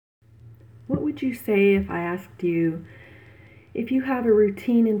would you say if I asked you if you have a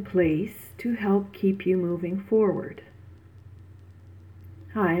routine in place to help keep you moving forward?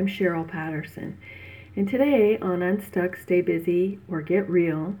 Hi, I'm Cheryl Patterson, and today on Unstuck, Stay Busy, or Get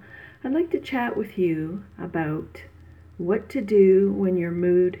Real, I'd like to chat with you about what to do when your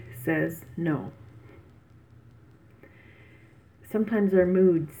mood says no. Oftentimes our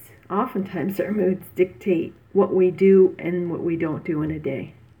moods dictate what we do and what we don't do in a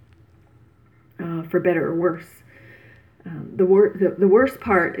day, for better or worse. The worst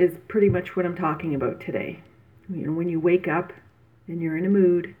part is pretty much what I'm talking about today. When you wake up and you're in a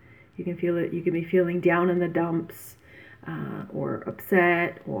mood, you can feel it. You can be feeling down in the dumps, or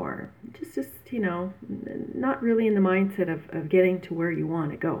upset, or just not really in the mindset of getting to where you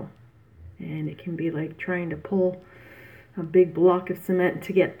want to go. And it can be like trying to pull a big block of cement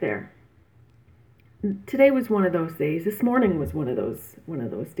to get there. Today was one of those days. This morning was one of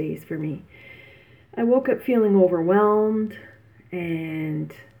those days for me. I woke up feeling overwhelmed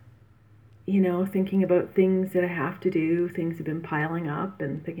and, thinking about things that I have to do. Things have been piling up,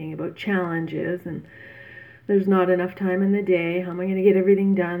 and thinking about challenges, and there's not enough time in the day. How am I going to get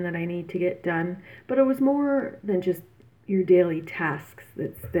everything done that I need to get done? But it was more than just your daily tasks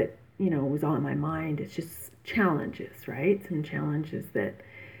that was on my mind. It's just challenges, right? Some challenges that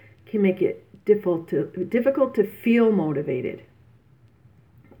can make it difficult to feel motivated.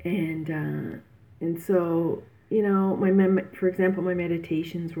 And so, for example, my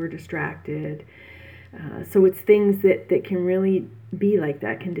meditations were distracted. So it's things that can really be like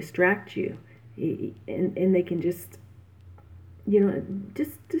that, can distract you. And they can just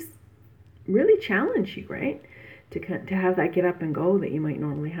really challenge you, right? To have that get up and go that you might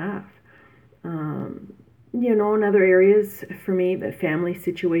normally have. In other areas for me, the family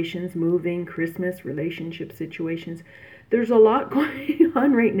situations, moving, Christmas, relationship situations, there's a lot going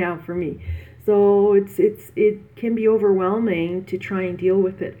on right now for me. So it can be overwhelming to try and deal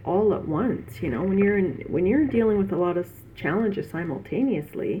with it all at once. When you're dealing with a lot of challenges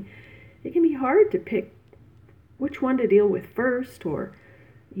simultaneously, it can be hard to pick which one to deal with first, or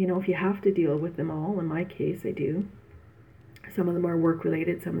if you have to deal with them all. In my case, I do. Some of them are work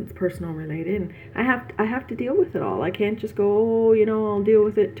related, some it's personal related, and I have to deal with it all. I can't just go, I'll deal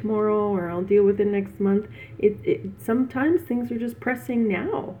with it tomorrow, or I'll deal with it next month. Sometimes things are just pressing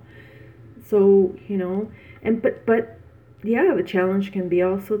now. So, but the challenge can be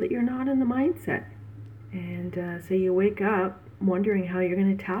also that you're not in the mindset. And so you wake up wondering how you're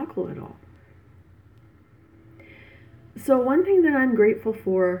going to tackle it all. So one thing that I'm grateful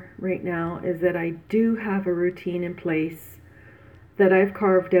for right now is that I do have a routine in place that I've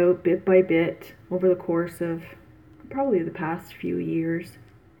carved out bit by bit over the course of probably the past few years.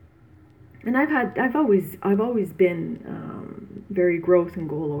 And I've always been very growth and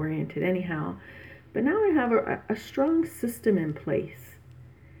goal oriented anyhow, but now I have a strong system in place,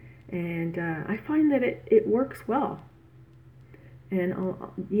 and I find that it works well. And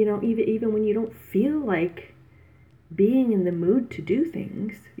even when you don't feel like being in the mood to do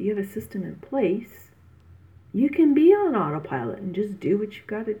things, you have a system in place. You can be on autopilot and just do what you've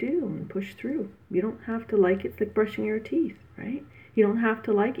got to do and push through. You don't have to like it. It's like brushing your teeth, right? You don't have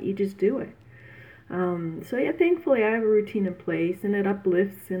to like it. You just do it. Thankfully I have a routine in place, and it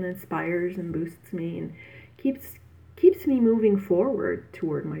uplifts and inspires and boosts me and keeps me moving forward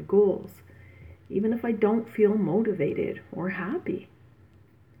toward my goals, even if I don't feel motivated or happy.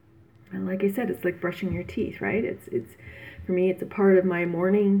 And like I said, it's like brushing your teeth, right? It's for me, it's a part of my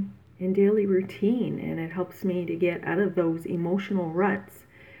morning and daily routine, and it helps me to get out of those emotional ruts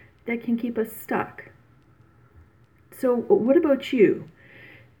that can keep us stuck. So what about you?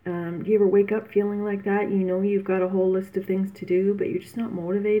 Do you ever wake up feeling like that? You've got a whole list of things to do, but you're just not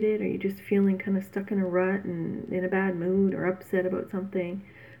motivated, or you're just feeling kind of stuck in a rut and in a bad mood, or upset about something,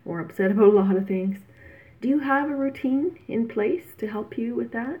 or upset about a lot of things. Do you have a routine in place to help you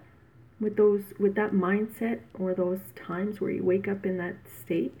with that? With that mindset, or those times where you wake up in that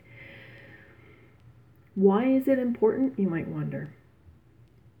state? Why is it important, you might wonder?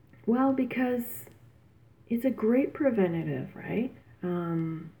 Well, because it's a great preventative, right?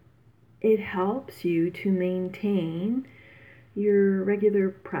 It helps you to maintain your regular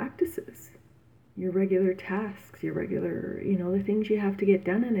practices, your regular tasks, your regular, the things you have to get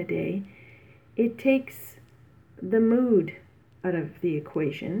done in a day. It takes the mood out of the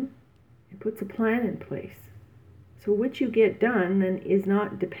equation. It puts a plan in place. So what you get done then is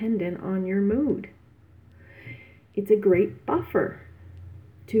not dependent on your mood. It's a great buffer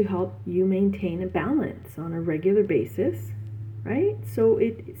to help you maintain a balance on a regular basis, right? So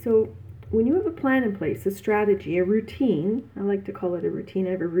when you have a plan in place, a strategy, a routine, I like to call it a routine.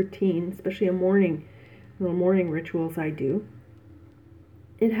 I have a routine, especially little morning rituals I do.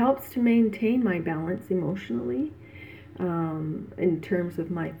 It helps to maintain my balance emotionally, in terms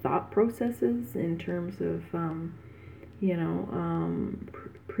of my thought processes, in terms of,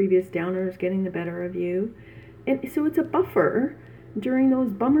 previous downers getting the better of you. And so it's a buffer during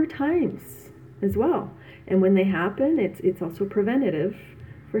those bummer times as well. And when they happen, it's also preventative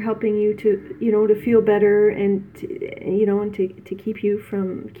for helping you to, to feel better and to keep you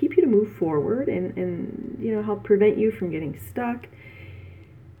to move forward and help prevent you from getting stuck.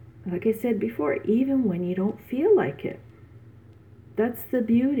 Like I said before, even when you don't feel like it. That's the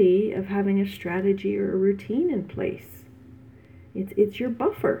beauty of having a strategy or a routine in place. It's your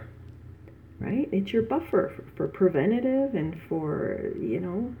buffer, right? It's your buffer for preventative and for,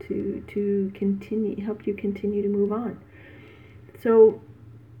 to continue, help you continue to move on. So,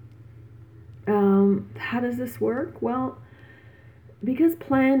 how does this work? Well, because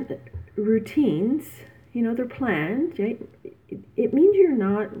planned routines, they're planned, right? It means you're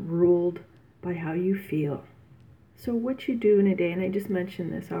not ruled by how you feel. So what you do in a day, and I just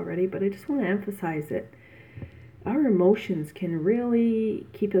mentioned this already, but I just want to emphasize it. Our emotions can really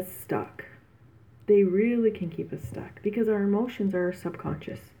keep us stuck. They really can keep us stuck because our emotions are our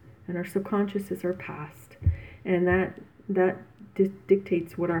subconscious, and our subconscious is our past, and that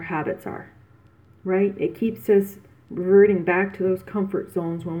dictates what our habits are, right? It keeps us reverting back to those comfort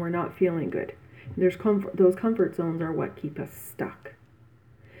zones when we're not feeling good. Those comfort zones are what keep us stuck.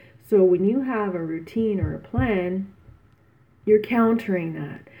 So when you have a routine or a plan, you're countering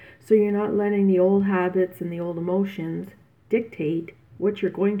that. So you're not letting the old habits and the old emotions dictate what you're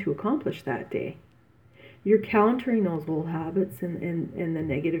going to accomplish that day. You're countering those old habits and the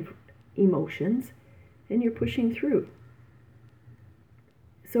negative emotions, and you're pushing through.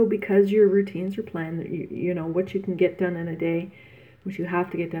 So because your routines are planned, you know what you can get done in a day, what you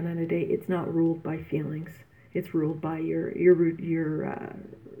have to get done in a day, it's not ruled by feelings. It's ruled by your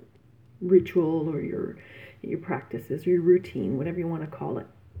ritual or your practices, your routine, whatever you want to call it,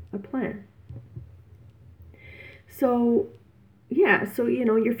 a plan. So,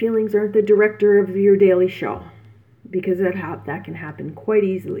 your feelings aren't the director of your daily show, because that can happen quite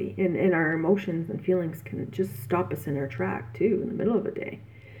easily, and our emotions and feelings can just stop us in our track too in the middle of a day.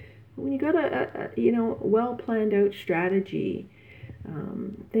 When you got a well planned out strategy,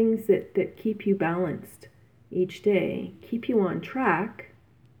 things that keep you balanced each day, keep you on track,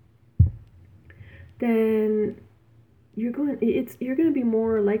 then you're going to be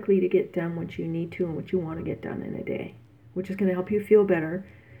more likely to get done what you need to and what you want to get done in a day, which is going to help you feel better,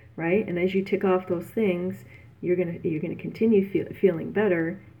 right? And as you tick off those things, you're going to continue feeling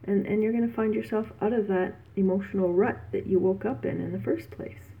better, and you're going to find yourself out of that emotional rut that you woke up in the first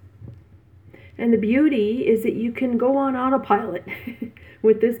place. And the beauty is that you can go on autopilot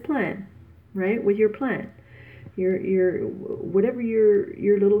with this plan, right? With your plan, your whatever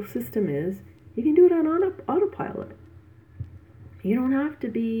your little system is, you can do it on autopilot. You don't have to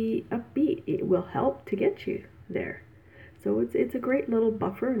be upbeat. It will help to get you there. So it's a great little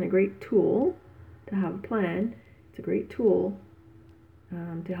buffer and a great tool to have a plan. It's a great tool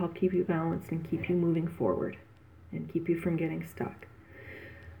to help keep you balanced and keep you moving forward and keep you from getting stuck.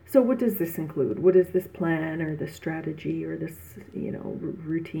 So what does this include? What is this plan or this strategy or this,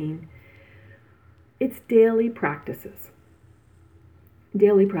 routine? It's daily practices.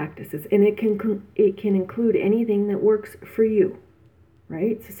 Daily practices, and it can include anything that works for you,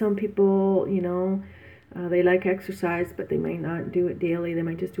 right? So some people, they like exercise, but they might not do it daily. They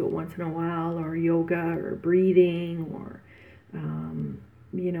might just do it once in a while, or yoga, or breathing, or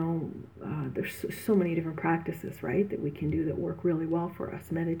there's so many different practices, right, that we can do that work really well for us.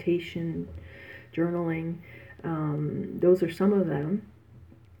 Meditation, journaling, those are some of them.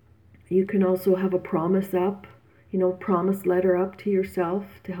 You can also have a promise letter up to yourself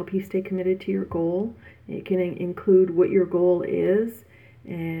to help you stay committed to your goal. It can include what your goal is,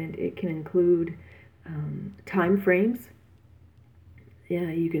 and it can include time frames.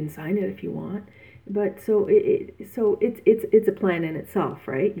 Yeah, you can sign it if you want. But so it's a plan in itself,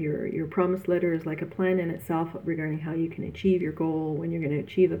 right? Your promise letter is like a plan in itself regarding how you can achieve your goal, when you're going to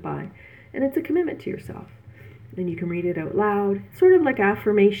achieve it by, and it's a commitment to yourself. And you can read it out loud, sort of like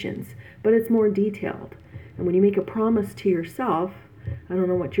affirmations, but it's more detailed. And when you make a promise to yourself, I don't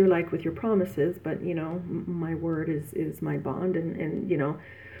know what you're like with your promises, but my word is my bond, and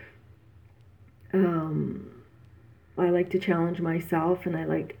I like to challenge myself, and I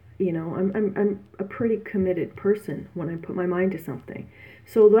like. I'm a pretty committed person when I put my mind to something.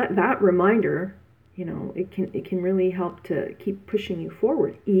 So that reminder, it can really help to keep pushing you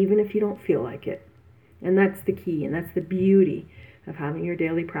forward, even if you don't feel like it. And that's the key, and that's the beauty of having your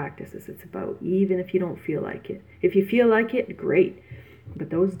daily practices. It's about even if you don't feel like it. If you feel like it, great. But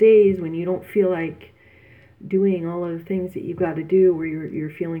those days when you don't feel like doing all of the things that you've got to do, where you're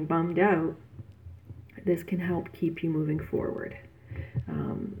feeling bummed out, this can help keep you moving forward.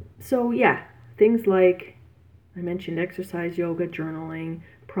 So yeah, things like I mentioned: exercise, yoga, journaling,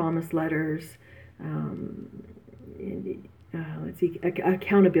 promise letters.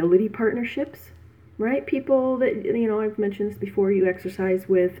 Accountability partnerships, right? People that, I've mentioned this before, you exercise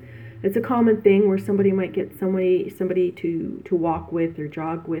with. It's a common thing where somebody might get somebody to walk with or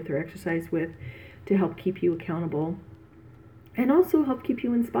jog with or exercise with to help keep you accountable and also help keep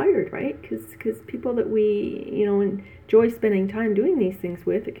you inspired, right? Because people that we, enjoy spending time doing these things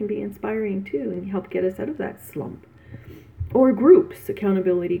with, it can be inspiring too and help get us out of that slump. Or groups,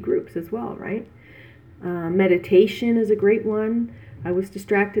 accountability groups as well, right? Meditation is a great one. I was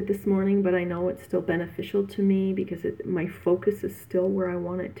distracted this morning, but I know it's still beneficial to me because my focus is still where I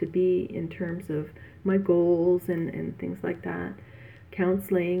want it to be in terms of my goals and things like that.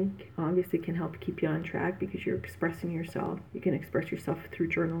 Counseling obviously can help keep you on track because you're expressing yourself. You can express yourself through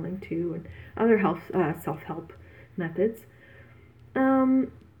journaling too, and other self-help methods.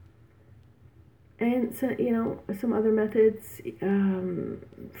 And so, some other methods,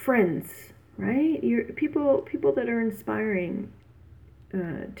 friends, right? People that are inspiring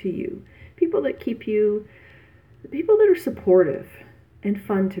to you, people that are supportive and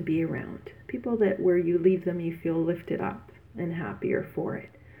fun to be around, people that where you leave them you feel lifted up and happier for it.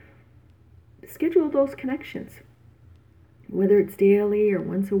 Schedule those connections, whether it's daily or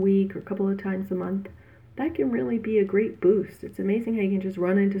once a week or a couple of times a month. That can really be a great boost. It's amazing how you can just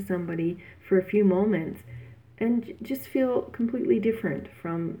run into somebody for a few moments and just feel completely different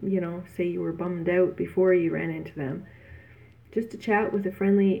from, say you were bummed out before you ran into them. Just to chat with a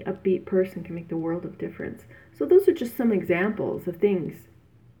friendly, upbeat person can make the world of difference. So those are just some examples of things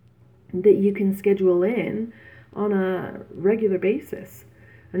that you can schedule in on a regular basis.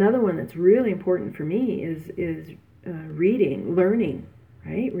 Another one that's really important for me is reading, learning,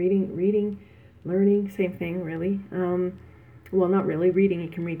 right? Reading, learning, same thing, really. Well, not really. Reading, you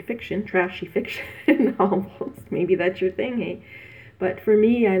can read fiction, trashy fiction novels. Maybe that's your thing, hey? But for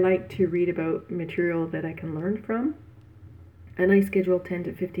me, I like to read about material that I can learn from. And I schedule 10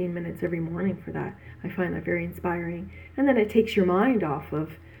 to 15 minutes every morning for that. I find that very inspiring. And then it takes your mind off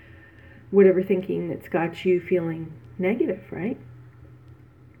of whatever thinking that's got you feeling negative, right?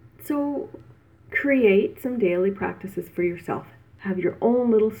 So create some daily practices for yourself. Have your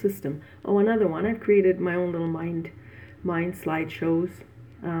own little system. Oh, another one, I've created my own little mind slideshows.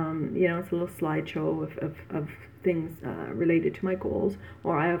 It's a little slideshow of things related to my goals.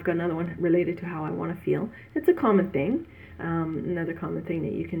 Or I've got another one related to how I want to feel. It's a common thing. Another common thing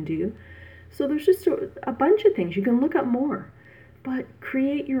that you can do. So there's just a bunch of things. You can look up more. But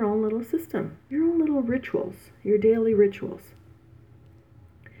create your own little system, your own little rituals, your daily rituals.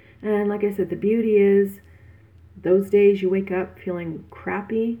 And like I said, the beauty is those days you wake up feeling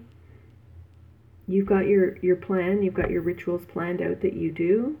crappy, you've got your plan, you've got your rituals planned out that you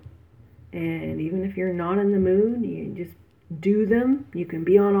do. And even if you're not in the mood, you just do them. You can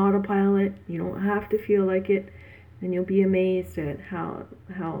be on autopilot. You don't have to feel like it. And you'll be amazed at how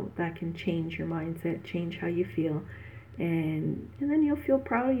that can change your mindset, change how you feel. And then you'll feel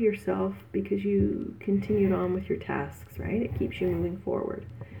proud of yourself because you continued on with your tasks, right? It keeps you moving forward.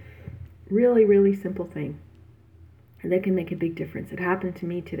 Really, really simple thing. And that can make a big difference. It happened to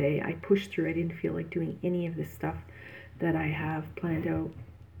me today. I pushed through. I didn't feel like doing any of this stuff that I have planned out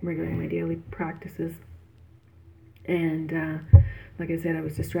regarding my daily practices. And like I said, I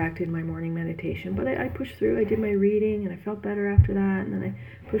was distracted in my morning meditation, but I pushed through. I did my reading, and I felt better after that. And then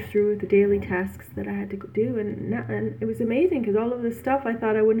I pushed through with the daily tasks that I had to do, and it was amazing because all of this stuff I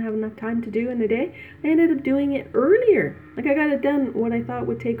thought I wouldn't have enough time to do in a day, I ended up doing it earlier. Like I got it done. What I thought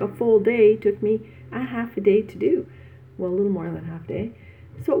would take a full day took me a half a day to do. Well, a little more than half a day.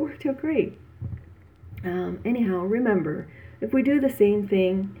 So it worked out great. Anyhow, remember, if we do the same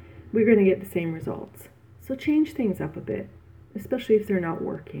thing, we're going to get the same results. So change things up a bit, especially if they're not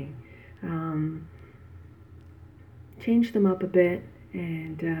working. Change them up a bit,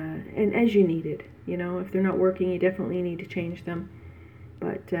 and as you need it. If they're not working, you definitely need to change them.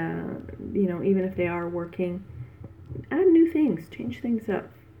 But even if they are working, add new things, change things up,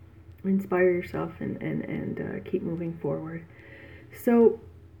 inspire yourself, and keep moving forward. So,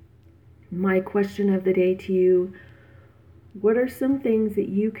 my question of the day to you: what are some things that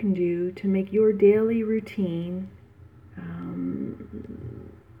you can do to make your daily routine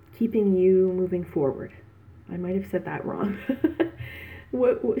keeping you moving forward. I might have said that wrong.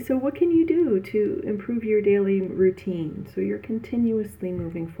 So what can you do to improve your daily routine so you're continuously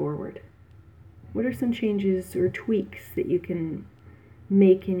moving forward? What are some changes or tweaks that you can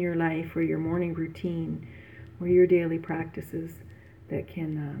make in your life or your morning routine or your daily practices that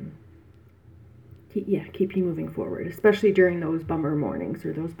can keep you moving forward, especially during those bummer mornings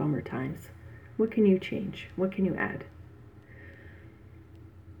or those bummer times? What can you change? What can you add?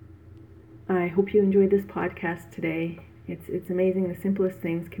 I hope you enjoyed this podcast today. It's amazing. The simplest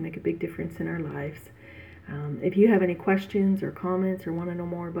things can make a big difference in our lives. If you have any questions or comments or want to know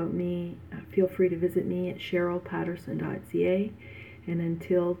more about me, feel free to visit me at cherylpatterson.ca. And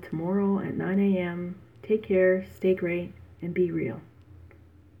until tomorrow at 9 a.m., take care, stay great, and be real.